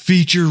call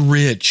feature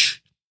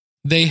rich.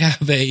 They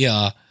have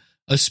a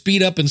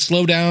speed up and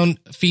slow down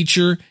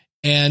feature.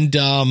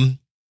 And,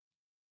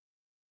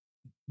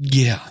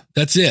 yeah,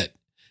 that's it.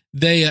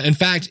 In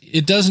fact,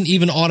 it doesn't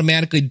even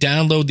automatically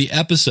download the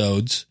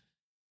episodes,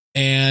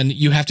 and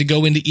you have to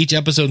go into each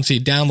episode and say,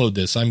 download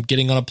this. I'm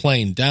getting on a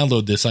plane.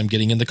 Download this. I'm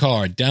getting in the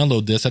car.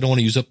 Download this. I don't want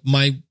to use up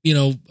my,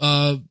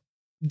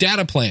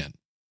 data plan.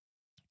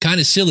 Kind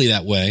of silly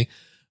that way,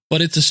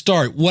 but it's a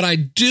start. What I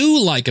do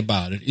like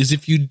about it is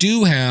if you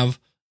do have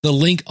the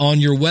link on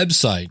your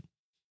website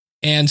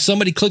and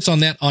somebody clicks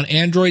on that on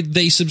Android,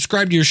 they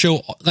subscribe to your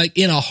show like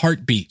in a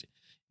heartbeat.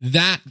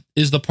 That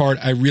is the part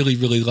I really,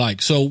 really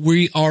like. So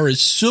we are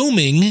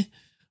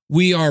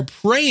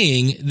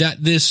praying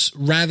that this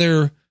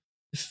rather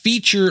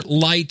feature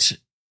light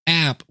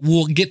app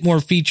will get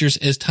more features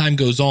as time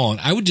goes on.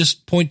 I would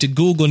just point to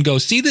Google and go,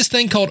 see this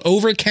thing called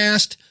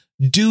Overcast?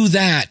 Do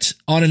that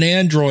on an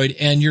Android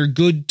and you're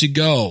good to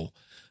go.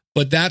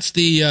 But that's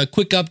the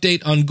quick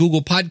update on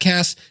Google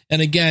Podcasts.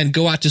 And again,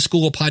 go out to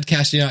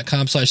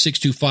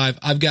schoolofpodcasting.com/625.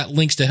 I've got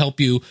links to help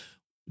you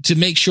to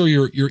make sure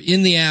you're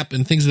in the app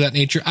and things of that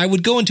nature. I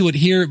would go into it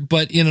here,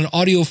 but in an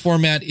audio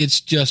format, it's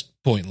just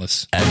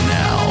pointless. And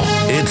now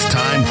it's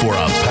time for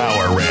a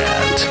power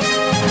rant.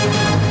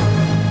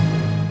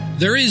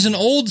 There is an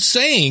old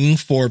saying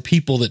for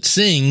people that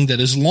sing that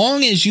as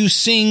long as you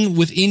sing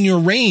within your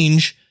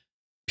range,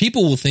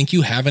 people will think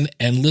you have an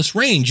endless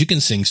range. You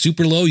can sing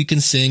super low, you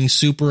can sing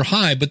super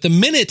high, but the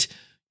minute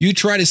you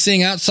try to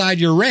sing outside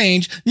your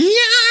range,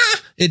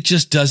 it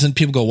just doesn't.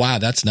 People go, wow,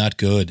 that's not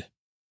good.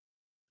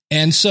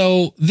 And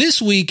so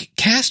this week,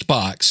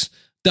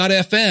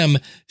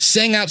 Castbox.fm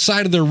sang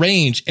outside of their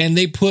range, and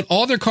they put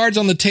all their cards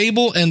on the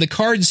table, and the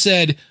cards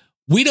said,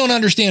 we don't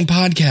understand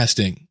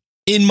podcasting,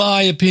 in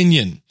my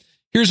opinion.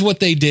 Here's what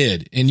they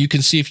did, and you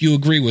can see if you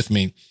agree with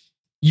me.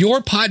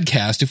 Your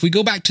podcast, if we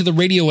go back to the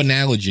radio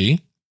analogy,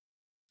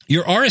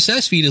 your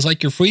RSS feed is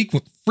like your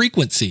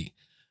frequency.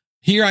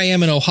 Here I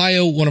am in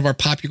Ohio. One of our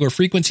popular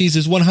frequencies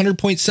is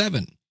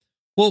 100.7.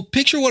 Well,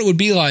 picture what it would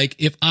be like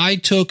if I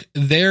took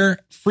their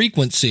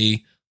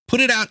frequency,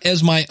 put it out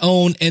as my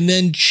own, and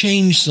then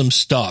changed some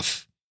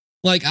stuff.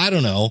 Like, I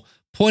don't know,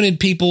 pointed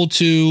people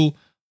to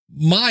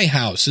my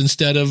house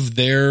instead of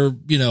their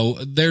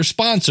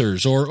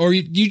sponsors, or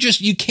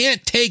you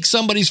can't take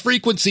somebody's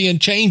frequency and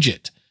change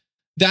it.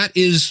 That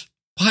is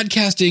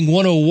podcasting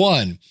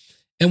 101.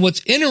 And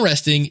what's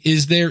interesting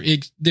is their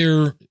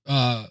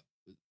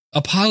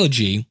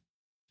apology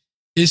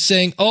is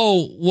saying,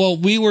 oh, well,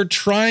 we were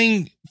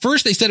trying.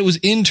 First, they said it was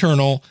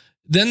internal.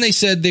 Then they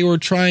said they were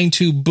trying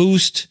to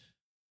boost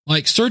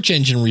like search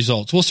engine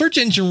results. Well, search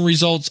engine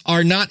results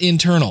are not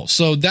internal.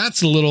 So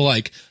that's a little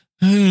like,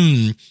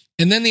 And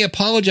then they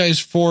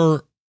apologized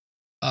for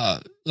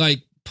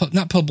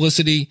not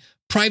publicity,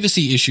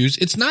 privacy issues.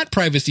 It's not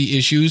privacy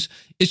issues.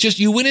 It's just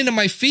you went into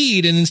my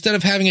feed, and instead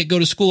of having it go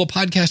to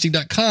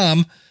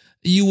schoolofpodcasting.com,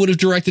 you would have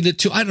directed it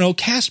to, I don't know,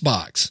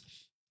 Castbox.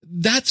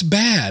 That's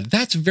bad.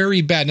 That's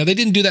very bad. Now, they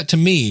didn't do that to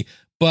me,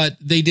 but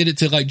they did it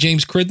to like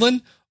James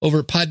Cridlin over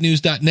at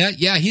podnews.net.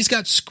 Yeah, he's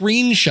got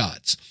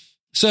screenshots.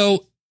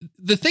 So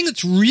the thing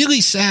that's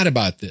really sad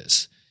about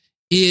this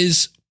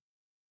is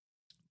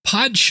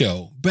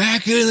Podshow,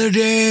 back in the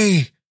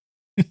day,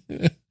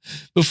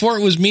 before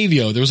it was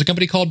Mevio, there was a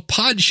company called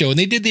Podshow, and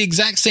they did the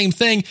exact same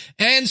thing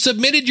and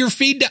submitted your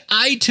feed to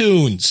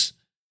iTunes.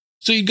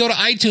 So you'd go to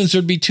iTunes,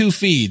 there'd be two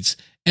feeds.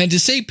 And to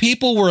say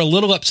people were a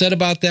little upset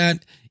about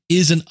that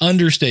is an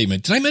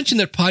understatement. Did I mention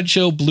that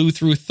Podshow blew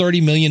through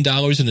 $30 million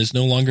and is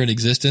no longer in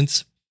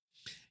existence?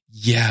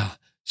 Yeah.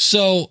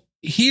 So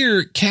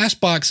here,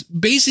 Castbox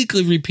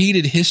basically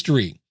repeated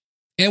history.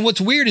 And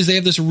what's weird is they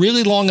have this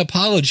really long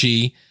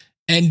apology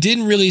and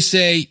didn't really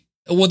say,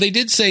 well, they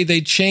did say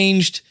they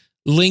changed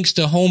links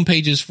to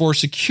homepages for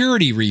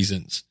security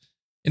reasons.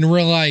 And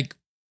we're like,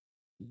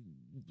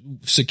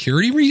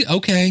 security?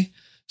 Okay.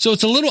 So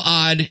it's a little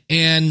odd.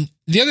 And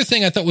the other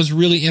thing I thought was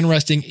really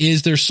interesting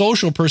is their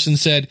social person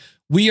said,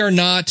 we are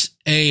not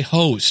a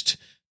host,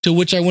 to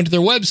which I went to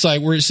their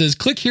website where it says,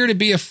 click here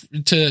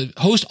to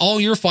host all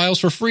your files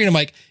for free. And I'm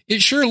like,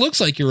 it sure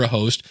looks like you're a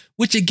host,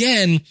 which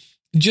again,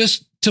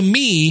 just to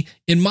me,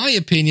 in my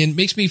opinion,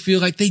 makes me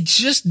feel like they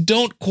just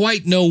don't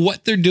quite know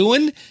what they're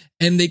doing.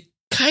 And they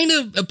kind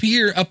of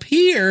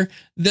appear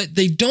that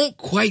they don't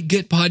quite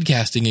get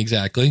podcasting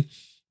exactly.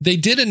 they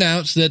did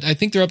announce that I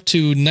think they're up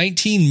to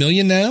 19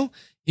 million now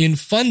in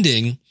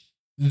funding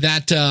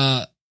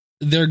that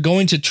they're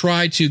going to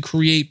try to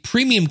create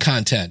premium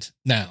content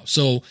now.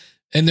 So,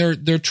 and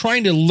they're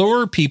trying to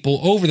lure people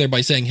over there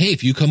by saying, hey,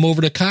 if you come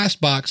over to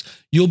Castbox,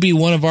 you'll be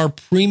one of our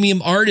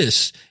premium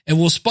artists and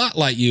we'll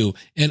spotlight you.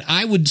 And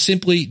I would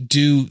simply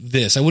do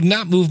this. I would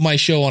not move my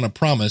show on a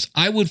promise.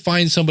 I would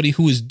find somebody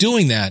who is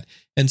doing that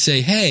and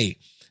say, hey,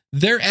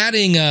 they're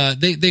adding,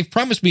 they've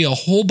promised me a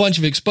whole bunch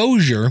of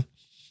exposure.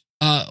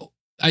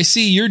 I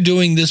see you're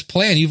doing this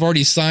plan. You've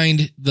already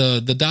signed the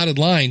dotted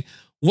line.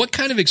 What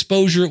kind of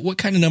exposure, what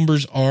kind of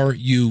numbers are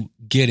you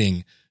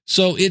getting?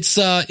 So it's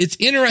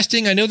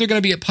interesting. I know they're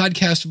going to be at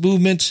Podcast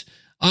Movement.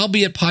 I'll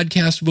be at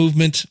Podcast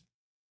Movement,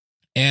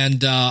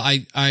 and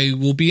I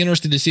will be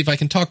interested to see if I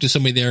can talk to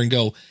somebody there and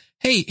go,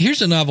 hey,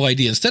 here's a novel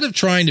idea. Instead of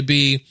trying to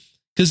be,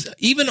 because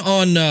even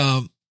on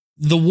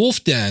the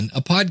Wolf Den,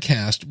 a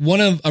podcast,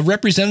 a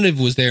representative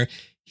was there.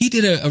 He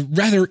did a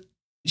rather,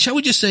 shall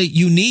we just say,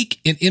 unique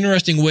and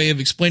interesting way of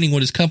explaining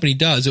what his company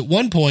does. At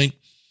one point,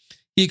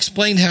 he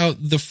explained how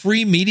the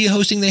free media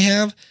hosting they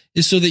have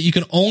is so that you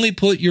can only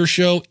put your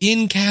show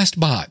in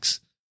Castbox,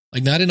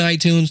 like not in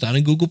iTunes, not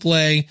in Google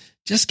Play,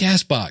 just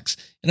Castbox.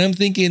 And I'm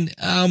thinking,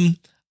 I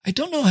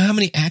don't know how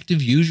many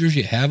active users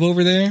you have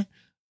over there,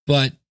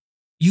 but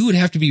you would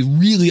have to be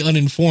really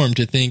uninformed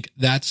to think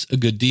that's a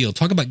good deal.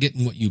 Talk about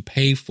getting what you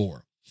pay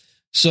for.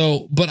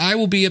 So, but I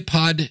will be at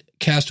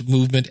Podcast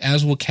Movement,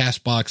 as will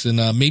Castbox,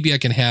 and maybe I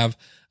can have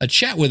a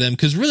chat with them,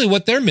 because really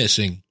what they're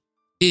missing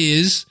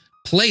is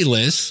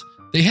playlists.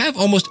 They have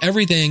almost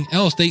everything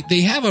else.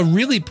 They have a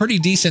really pretty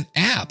decent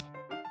app.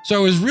 So I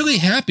was really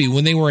happy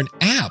when they were an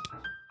app,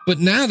 but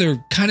now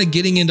they're kind of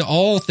getting into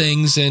all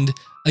things. And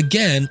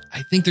again,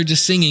 I think they're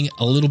just singing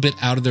a little bit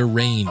out of their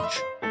range.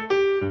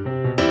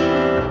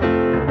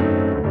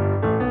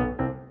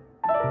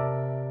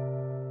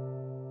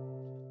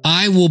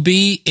 I will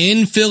be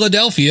in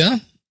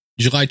Philadelphia,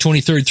 July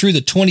 23rd through the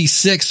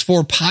 26th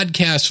for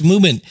Podcast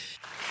Movement.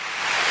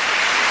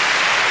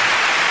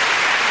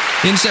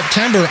 In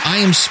September, I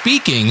am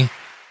speaking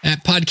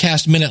at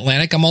Podcast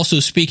Mid-Atlantic. I'm also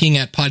speaking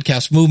at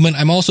Podcast Movement.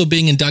 I'm also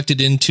being inducted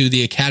into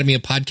the Academy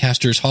of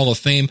Podcasters Hall of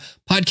Fame.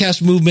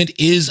 Podcast Movement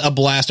is a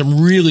blast. I'm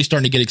really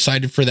starting to get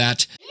excited for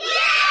that.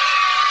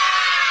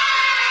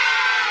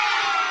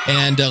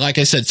 And like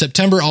I said,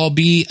 September, I'll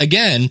be,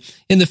 again,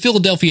 in the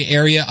Philadelphia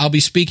area. I'll be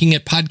speaking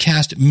at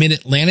Podcast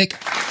Mid-Atlantic.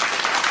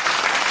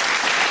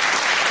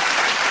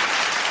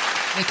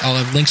 I'll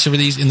have links over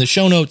these in the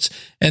show notes.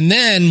 And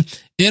then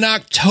in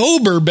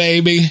October,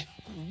 baby.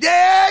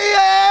 Yeah.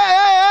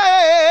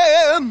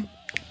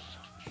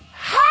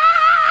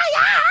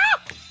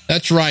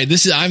 That's right.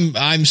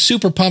 I'm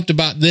super pumped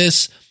about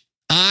this.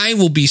 I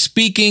will be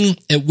speaking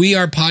at We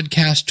Are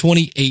Podcast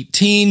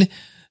 2018.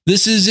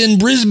 This is in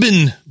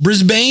Brisbane.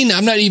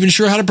 I'm not even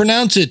sure how to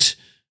pronounce it.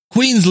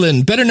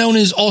 Queensland, better known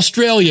as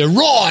Australia.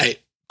 Right.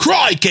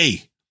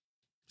 Crikey.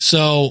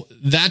 So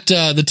that,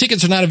 the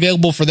tickets are not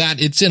available for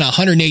that. It's in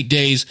 108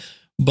 days,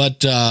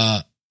 but,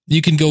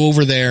 you can go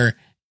over there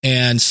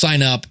and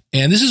sign up.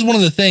 And this is one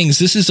of the things,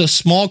 this is a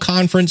small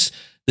conference.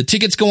 The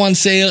tickets go on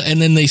sale and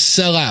then they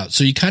sell out.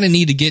 So you kind of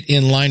need to get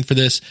in line for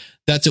this.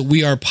 That's at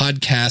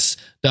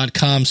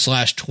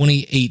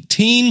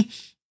wearepodcasts.com/2018.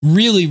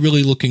 Really,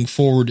 really looking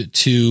forward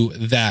to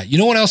that. You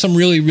know what else I'm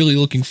really, really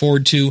looking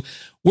forward to?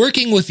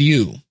 Working with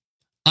you.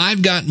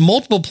 I've got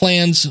multiple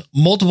plans,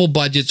 multiple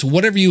budgets,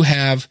 whatever you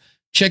have.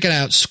 Check it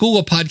out,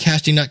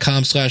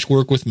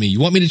 schoolofpodcasting.com/work-with-me. You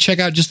want me to check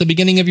out just the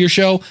beginning of your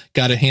show?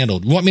 Got it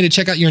handled. You want me to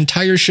check out your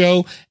entire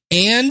show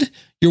and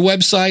your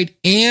website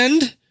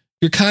and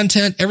your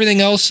content, everything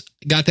else?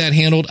 Got that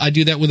handled. I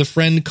do that with a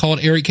friend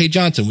called Eric K.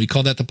 Johnson. We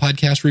call that the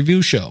Podcast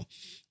Review Show.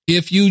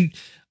 If you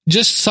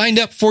just signed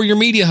up for your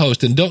media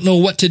host and don't know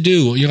what to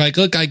do, you're like,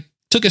 look, I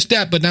took a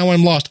step, but now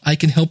I'm lost. I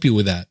can help you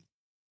with that.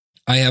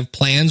 I have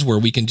plans where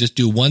we can just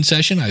do one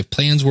session. I have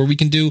plans where we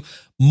can do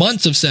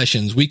months of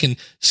sessions. We can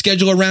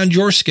schedule around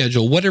your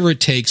schedule, whatever it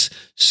takes.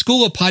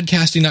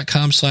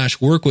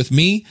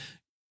 schoolofpodcasting.com/work-with-me.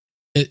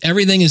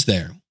 Everything is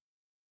there.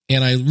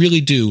 And I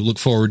really do look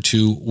forward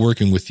to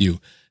working with you.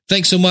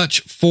 Thanks so much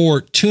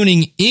for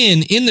tuning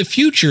in. In the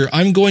future,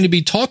 I'm going to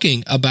be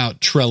talking about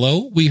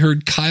Trello. We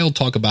heard Kyle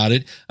talk about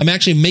it. I'm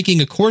actually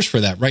making a course for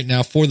that right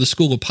now for the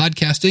School of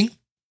Podcasting.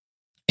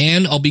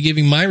 And I'll be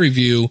giving my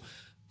review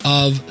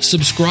of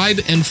Subscribe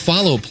and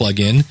Follow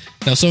plugin.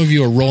 Now, some of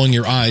you are rolling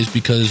your eyes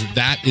because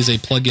that is a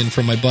plugin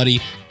from my buddy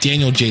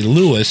Daniel J.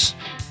 Lewis,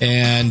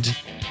 and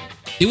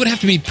it would have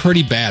to be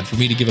pretty bad for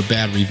me to give a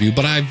bad review.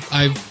 But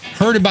I've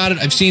heard about it,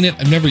 I've seen it,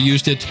 I've never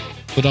used it,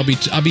 but I'll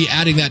be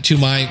adding that to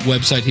my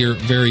website here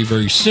very,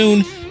 very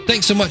soon.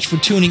 Thanks so much for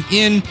tuning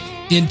in.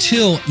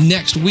 Until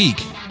next week,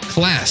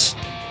 class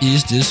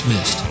is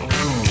dismissed.